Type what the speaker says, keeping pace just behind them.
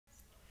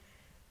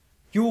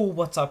Yo,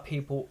 what's up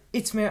people?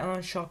 It's me,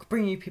 Alan Shock,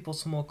 bringing you people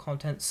some more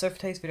content. So for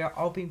today's video,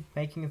 I'll be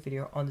making a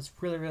video on this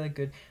really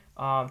good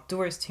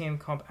Doris team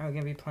comp. I'm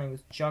going to be playing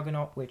with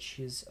Juggernaut, which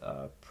is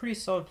a pretty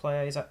solid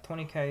player. He's at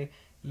 20k,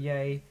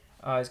 yay.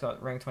 He's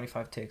got rank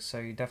 25 ticks, so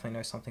you definitely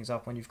know something's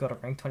up when you've got a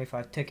rank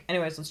 25 tick.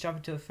 Anyways, let's jump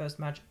into the first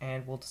match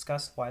and we'll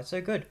discuss why it's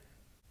so good.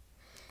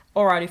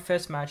 Alrighty,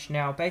 first match.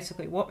 Now,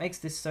 basically, what makes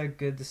this so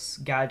good, this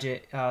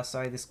gadget,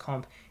 this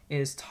comp,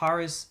 is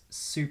Tara's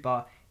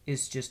super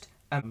is just,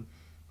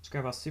 let's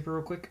grab our super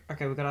real quick.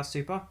 Okay, we got our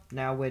super.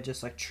 Now we're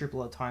just like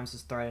triple at times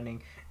as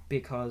threatening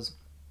because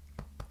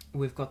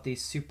we've got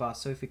these super.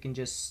 So if we can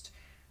just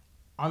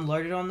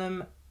unload it on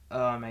them,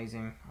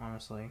 amazing,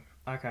 honestly.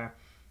 Okay,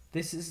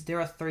 they're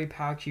a 3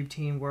 power cube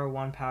team. We're a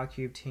 1 power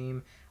cube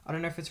team. I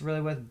don't know if it's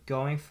really worth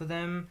going for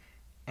them.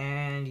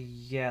 And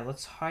yeah,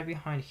 let's hide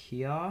behind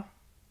here.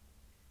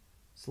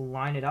 Let's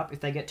line it up. If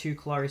they get too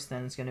close,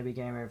 then it's going to be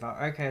game over.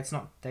 Okay, it's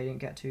not. They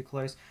didn't get too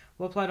close.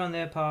 Well played on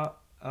their part.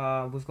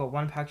 We've got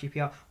 1 power cube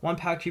here, 1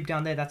 power cube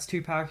down there. That's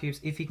 2 power cubes.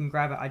 If he can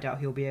grab it, I doubt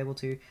he'll be able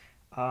to.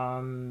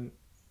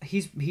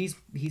 He's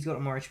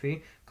got more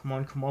HP. Come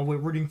on, we're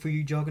rooting for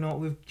you,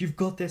 Juggernaut. You've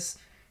got this.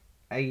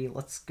 Hey,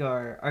 let's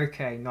go.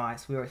 Okay,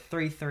 nice. We were at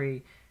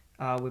 3-3.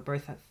 We're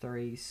both at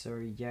 3, so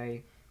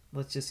yay.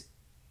 Let's just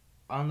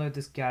unload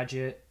this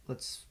gadget.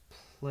 Let's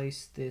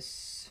place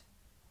this.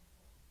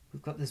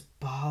 We've got this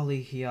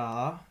Barley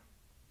here.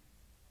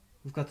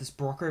 We've got this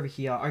Brock over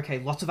here. Okay,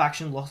 lots of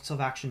action.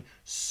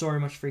 So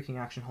much freaking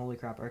action. Holy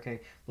crap. Okay,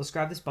 let's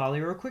grab this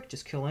Barley real quick.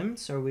 Just kill him.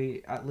 So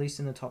we at least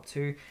in the top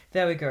 2.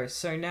 There we go.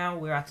 So now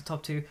we're at the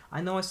top 2. I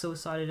know I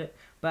suicided it,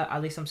 but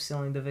at least I'm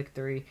sealing the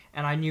victory.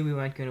 And I knew we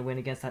weren't going to win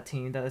against that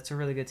team. That's a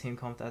really good team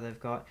comp that they've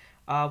got.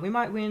 We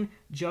might win.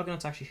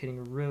 Juggernaut's actually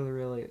hitting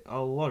really a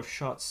lot of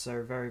shots.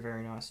 So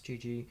very nice.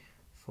 GG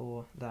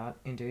for that,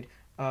 indeed.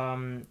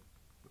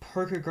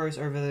 Poker goes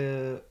over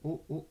the...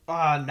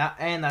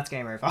 and that's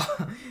game over.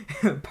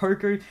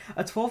 Poker,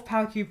 a 12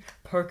 power cube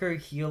Poker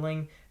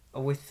healing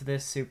with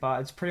this super.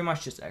 It's pretty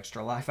much just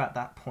extra life at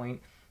that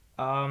point.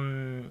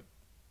 Yeah,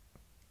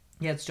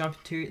 let's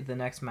jump to the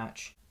next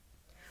match.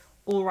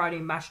 Alrighty,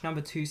 match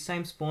number 2.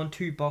 Same spawn,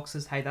 2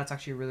 boxes. Hey, that's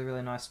actually a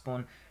really nice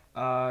spawn.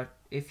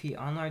 If he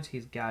unloads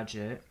his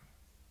gadget...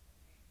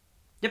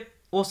 Yep,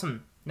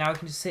 awesome. Now we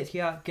can just sit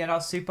here, get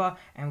our super,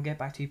 and we'll get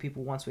back to you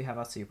people once we have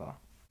our super.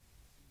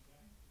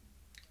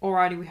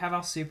 Alrighty, we have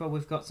our super.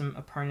 We've got some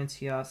opponents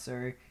here,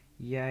 so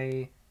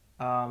yay.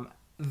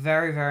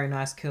 Very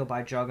nice kill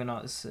by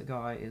Juggernaut. This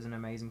guy is an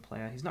amazing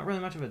player. He's not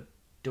really much of a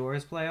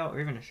Doors player or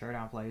even a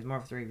showdown player. He's more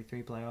of a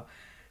 3v3 player,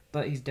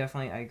 but he's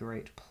definitely a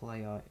great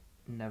player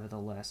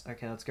nevertheless.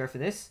 Okay, let's go for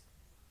this.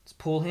 Let's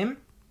pull him.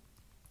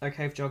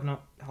 Okay, if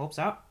Juggernaut helps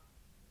out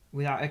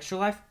without extra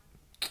life.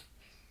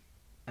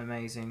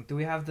 Amazing. Do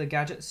we have the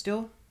gadget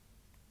still?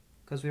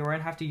 Because we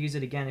won't have to use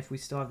it again if we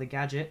still have the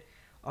gadget.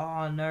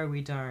 Oh, no,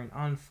 we don't.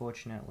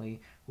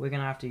 Unfortunately, we're going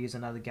to have to use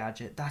another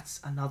gadget.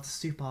 That's another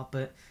super,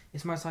 but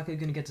it's most likely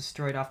going to get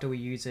destroyed after we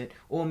use it.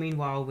 Or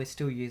meanwhile, we're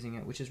still using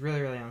it, which is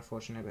really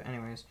unfortunate. But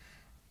anyways,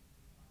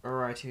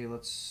 alrighty,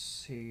 let's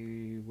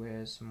see.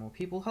 Where's some more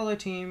people? Hello,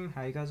 team.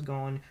 How you guys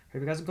going?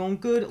 Hope you guys are going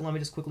good. Let me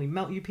just quickly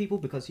melt you people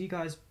because you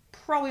guys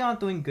probably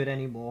aren't doing good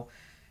anymore.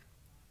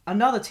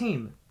 Another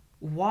team.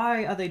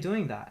 Why are they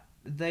doing that?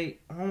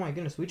 Oh my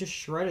goodness, we just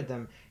shredded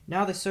them.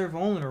 Now they're so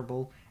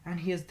vulnerable. And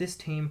here's this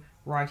team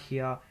right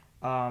here.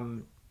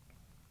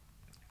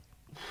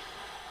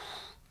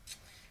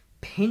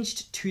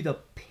 Pinched to the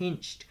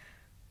pinched.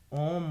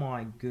 Oh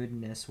my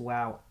goodness.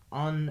 Wow.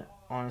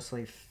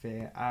 Honestly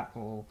fair at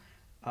all.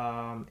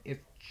 If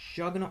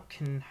Juggernaut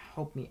can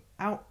help me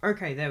out.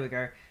 Okay, there we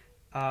go.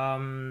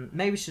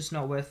 Maybe it's just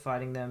not worth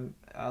fighting them.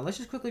 Let's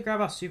just quickly grab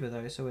our super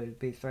though, so it'd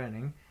be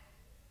threatening.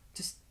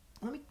 Just...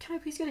 can I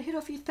please get a hit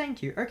off you?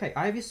 Thank you. Okay,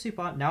 I have your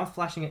super. Now I'm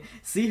flashing it.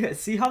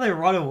 See how they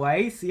run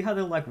away? See how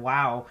they're like,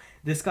 wow,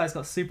 this guy's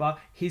got super.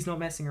 He's not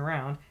messing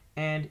around.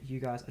 And you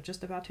guys are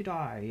just about to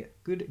die.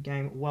 Good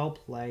game. Well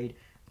played.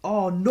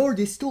 Oh, no,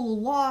 they're still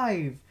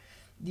alive.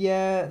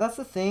 Yeah, that's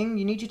the thing.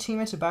 You need your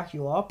teammate to back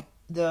you up.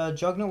 The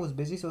Juggernaut was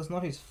busy, so it's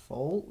not his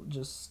fault.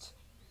 Just...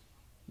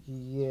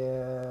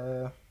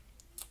 yeah.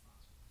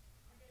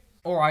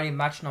 Alrighty,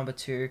 match number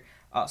 2.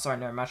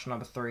 Match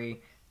number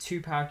 3. 2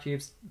 power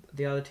cubes.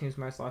 The other team's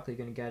most likely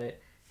going to get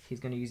it. He's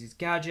going to use his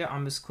gadget.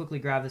 I'm just quickly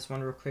grab this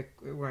one real quick.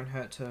 It won't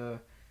hurt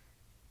to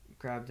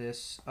grab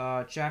this.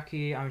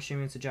 Jackie. I'm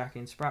assuming it's a Jackie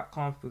and Sprout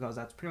comp because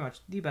that's pretty much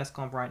the best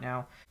comp right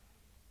now.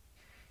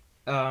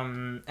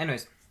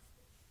 Anyways.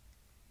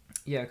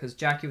 Yeah, because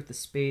Jackie with the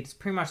speed is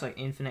pretty much like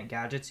infinite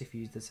gadgets if you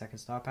use the 2nd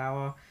star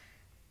power.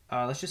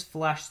 Let's just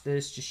flash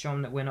this. Just show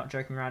them that we're not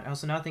joking around.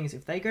 Also, another thing is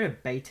if they go to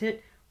bait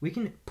it, we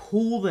can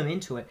pull them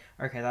into it.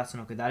 Okay, that's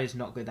not good. That is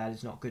not good. That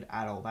is not good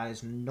at all. That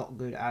is not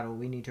good at all.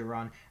 We need to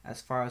run as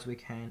far as we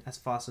can, as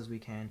fast as we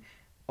can.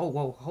 Oh,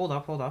 whoa. Hold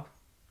up.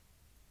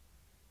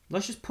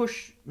 Let's just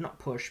push, not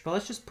push, but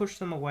let's just push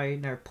them away.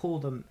 No, pull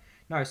them.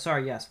 No,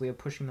 sorry, yes, we are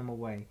pushing them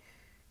away.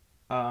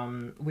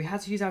 We had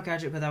to use our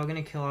gadget, but they were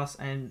going to kill us,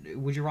 and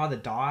would you rather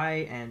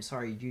die and,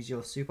 sorry, use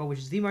your super, which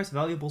is the most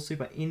valuable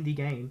super in the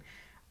game.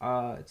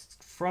 It's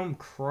from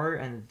Crow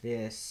and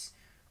this.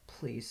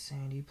 Please,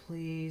 Sandy,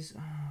 please.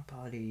 Oh,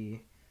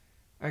 buddy.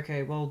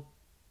 Okay, well,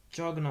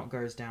 Juggernaut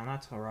goes down.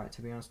 That's alright,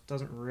 to be honest.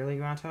 Doesn't really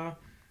matter.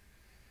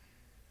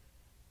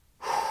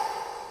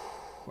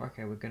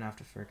 Okay, we're gonna have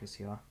to focus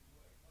here.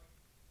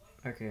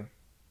 Okay.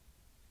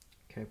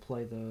 Okay,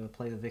 play the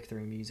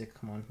victory music.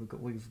 Come on,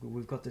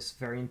 we've got this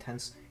very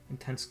intense.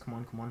 Come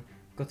on.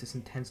 We've got this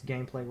intense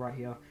gameplay right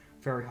here.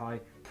 Very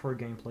high pro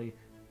gameplay.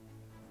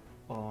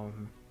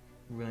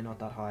 Really not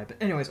that high, but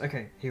anyways,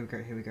 okay. Here we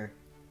go.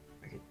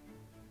 Okay.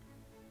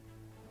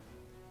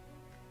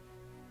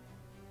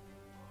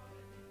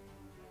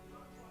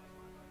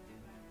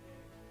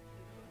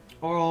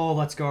 Oh,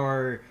 let's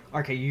go.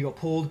 Okay, you got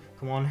pulled.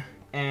 Come on.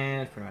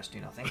 And pretty much do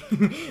nothing.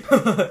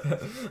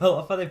 I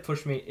love how they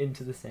pushed me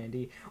into the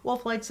Sandy. Well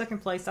played,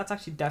 second place. That's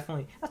actually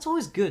definitely... That's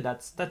always good.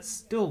 That's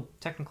still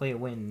technically a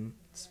win.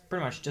 It's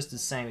pretty much just the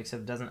same,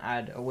 except it doesn't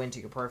add a win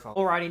to your profile.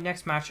 Alrighty,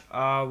 next match.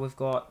 We've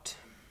got...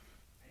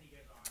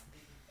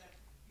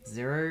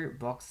 0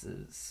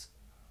 boxes.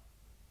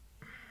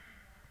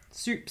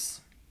 Soups.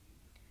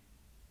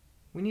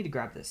 We need to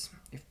grab this.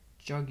 If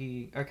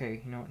Juggy...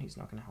 Okay, you know what? He's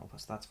not going to help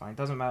us. That's fine.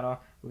 Doesn't matter.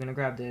 We're going to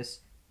grab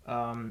this.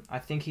 I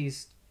think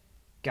he's...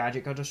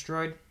 Gadget got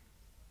destroyed.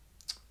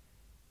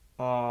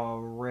 Oh,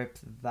 rip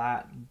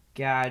that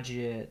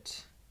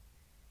gadget.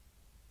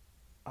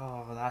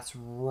 Oh, that's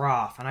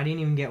rough. And I didn't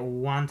even get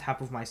one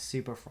tap of my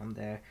super from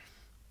there.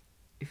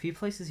 If he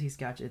places his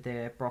gadget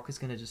there, Brock is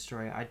going to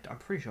destroy it. I'm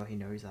pretty sure he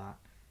knows that.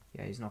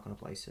 Yeah, he's not going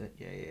to place it.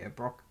 Yeah.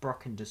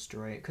 Brock can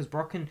destroy it. Because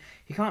Brock can...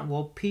 He can't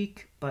wall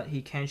peek, but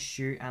he can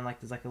shoot. And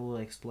like there's like a little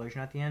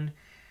explosion at the end.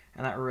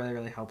 And that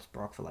really helps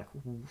Brock for like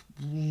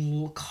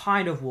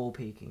kind of wall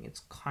peeking. It's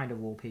kind of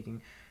wall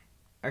peeking.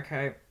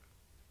 Okay.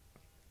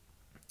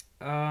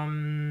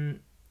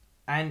 And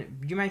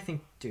you may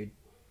think, dude,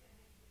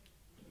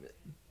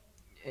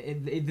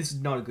 this is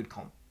not a good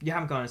comp. You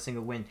haven't gotten a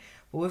single win.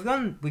 But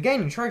we're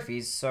gaining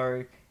trophies,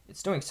 so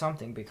it's doing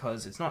something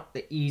because it's not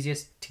the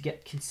easiest to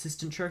get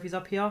consistent trophies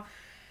up here.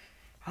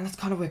 And that's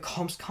kind of where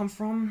comps come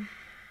from.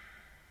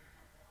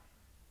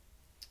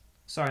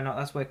 Sorry, no,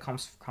 that's where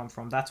comps come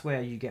from. That's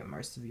where you get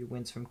most of your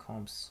wins from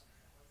comps.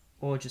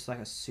 Or just like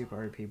a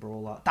super OP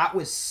brawler. That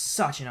was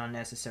such an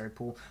unnecessary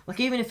pull. Like,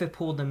 even if it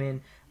pulled them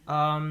in.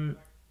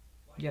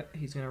 Yep,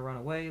 he's going to run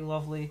away.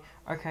 Lovely.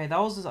 Okay, that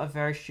was a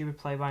very stupid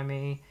play by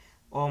me.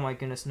 Oh my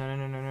goodness. No.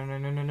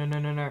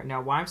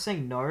 Now, why I'm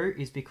saying no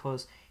is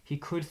because he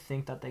could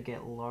think that they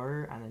get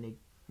low. And then he...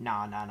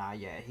 Nah.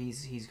 Yeah,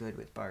 he's good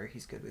with bow.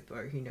 He's good with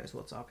bow. He knows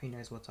what's up.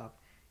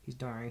 He's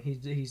dying.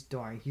 He's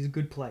dying. He's a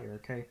good player,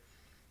 okay?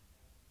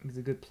 He's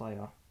a good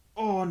player.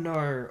 Oh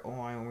no!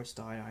 Oh, I almost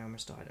died.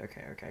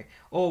 Okay.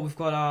 Oh, we've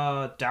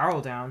got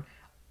Daryl down.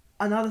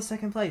 Another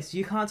second place.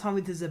 You can't tell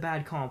me this is a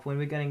bad comp when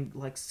we're getting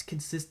like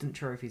consistent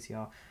trophies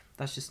here.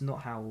 That's just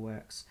not how it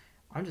works.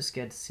 I'm just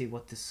scared to see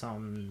what this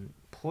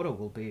portal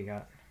will be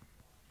at.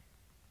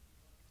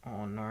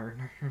 Oh no.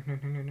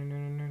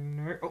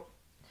 Oh,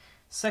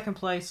 second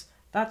place.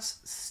 That's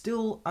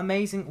still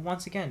amazing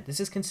once again.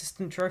 This is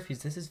consistent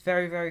trophies. This is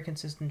very, very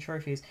consistent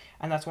trophies,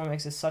 and that's what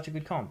makes this such a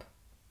good comp.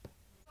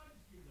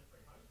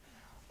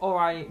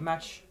 Alright,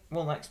 next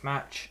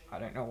match. I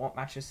don't know what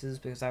match this is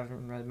because I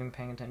haven't really been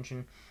paying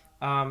attention.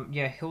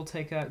 Yeah, he'll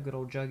take it. Good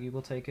old Juggy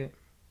will take it.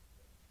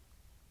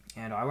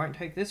 And I won't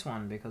take this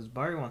one because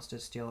Bo wants to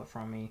steal it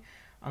from me.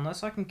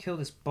 Unless I can kill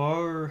this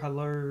Bo.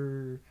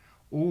 Hello.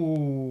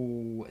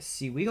 Ooh.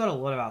 See, we got a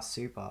lot of our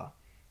super.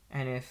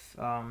 And if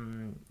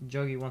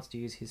Juggy wants to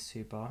use his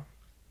super.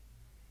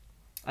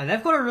 And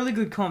they've got a really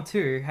good comp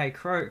too. Hey,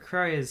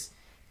 Crow is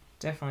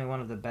definitely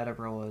one of the better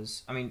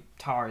brawlers. I mean,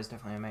 Tara is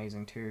definitely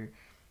amazing too.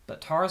 But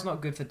Tara's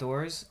not good for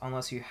doors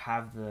unless you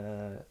have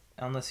the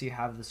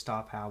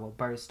star power,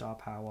 Bo's star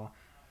power.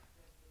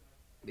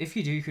 If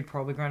you do, you could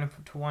probably grind him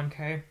to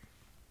 1k.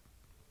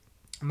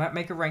 I might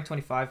make a rank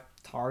 25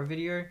 Tara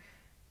video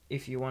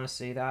if you want to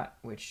see that,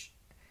 which,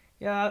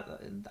 yeah,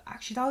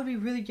 actually that would be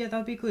really, yeah, that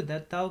would be good.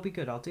 That would be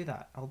good. I'll do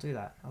that.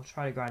 I'll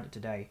try to grind it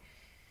today.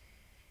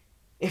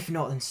 If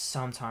not, then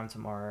sometime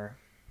tomorrow.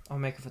 I'll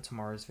make it for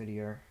tomorrow's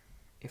video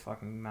if I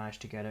can manage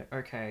to get it.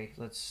 Okay,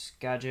 let's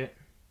gadget.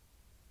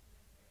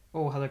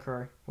 Oh, hello,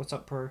 Crow. What's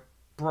up, bro?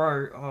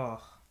 Bro, oh.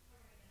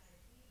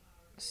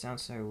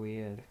 Sounds so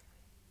weird.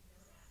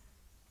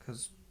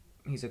 Because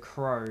he's a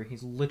crow.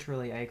 He's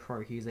literally a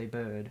crow. He's a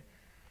bird.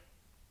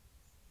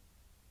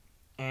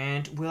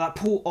 And will I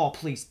pull? Oh,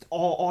 please.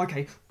 Oh,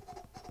 okay.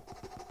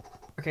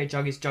 Okay,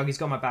 Juggy's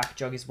got my back.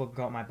 Juggy's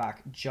got my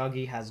back.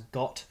 Juggy has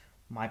got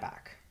my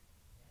back.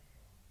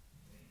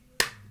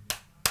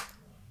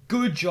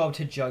 Good job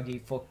to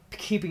Juggy for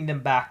keeping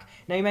them back.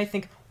 Now you may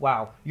think,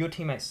 wow, your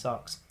teammate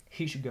sucks.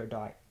 He should go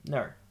die.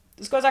 No.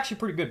 This guy's actually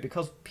pretty good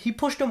because he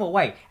pushed him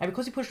away. And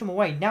because he pushed him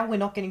away, now we're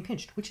not getting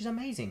pinched, which is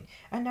amazing.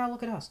 And now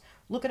look at us.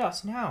 Look at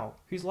us now.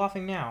 Who's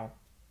laughing now?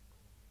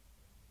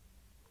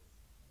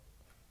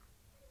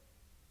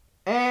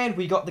 And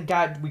we got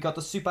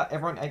the super.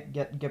 Everyone,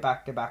 get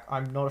back.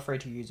 I'm not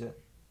afraid to use it.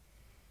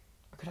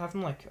 I could have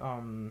him like,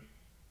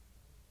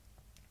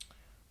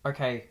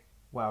 okay,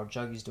 wow,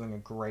 Juggy's doing a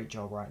great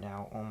job right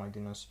now. Oh my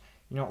goodness.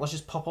 You know what, let's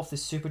just pop off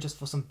this super just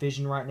for some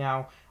vision right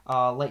now.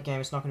 Late game,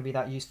 it's not going to be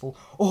that useful.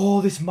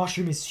 Oh, this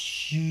mushroom is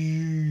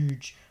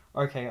huge.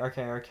 Okay.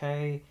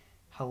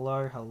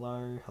 Hello.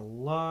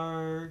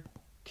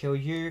 Kill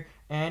you.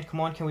 And come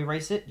on, can we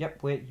race it?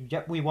 Yep,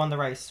 we won the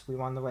race.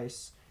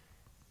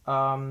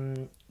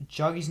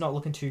 Juggy's not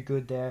looking too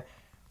good there.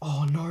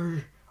 Oh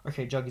no.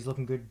 Okay, Juggy's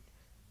looking good.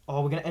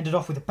 Oh, we're going to end it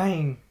off with a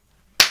bang.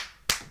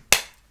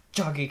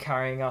 Juggy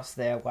carrying us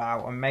there.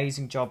 Wow,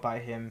 amazing job by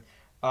him.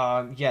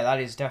 Yeah, that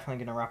is definitely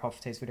going to wrap up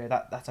today's video.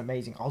 That's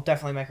amazing. I'll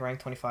definitely make a rank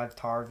 25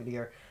 Tara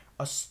video.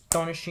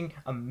 Astonishing,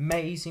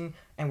 amazing,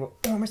 and we're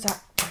almost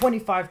at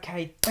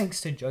 25k thanks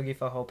to Juggy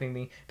for helping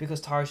me,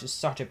 because Tara's just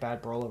such a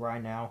bad brawler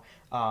right now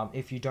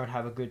if you don't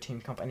have a good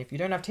team comp and if you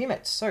don't have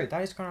teammates. So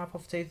that is going to wrap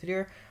up today's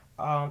video.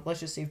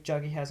 Let's just see if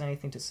Juggy has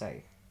anything to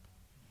say.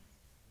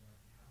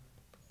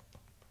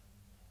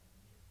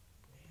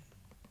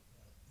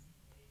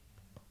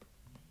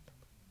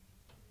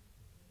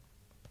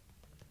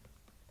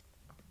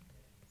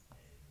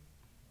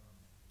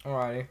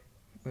 Alrighty,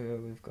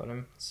 we've got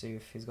him. Let's see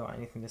if he's got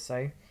anything to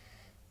say.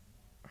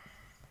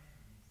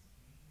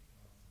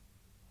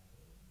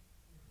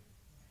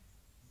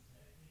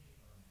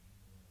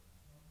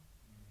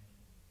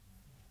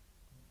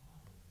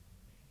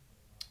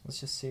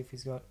 Let's just see if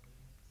he's got...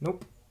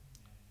 Nope.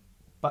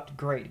 But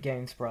great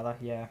games, brother.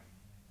 Yeah.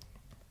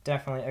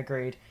 Definitely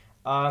agreed.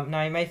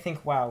 Now you may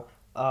think, wow,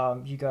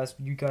 you guys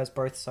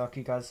both suck.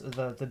 You guys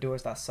are the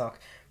duos that suck.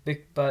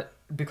 But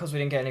because we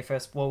didn't get any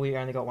first... Well, we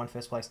only got one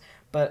first place.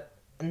 But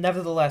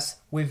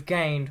nevertheless, we've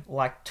gained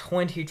like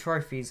 20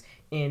 trophies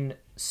in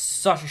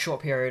such a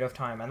short period of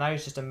time, and that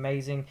is just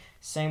amazing.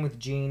 Same with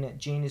Gene.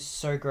 Gene is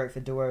so great for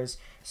duos.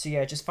 So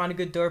yeah, just find a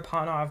good duo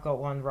partner. I've got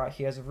one right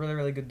here. It's a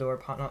really good duo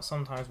partner.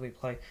 Sometimes we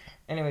play.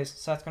 Anyways,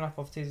 so that's gonna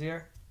have today's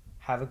video.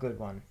 Have a good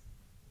one.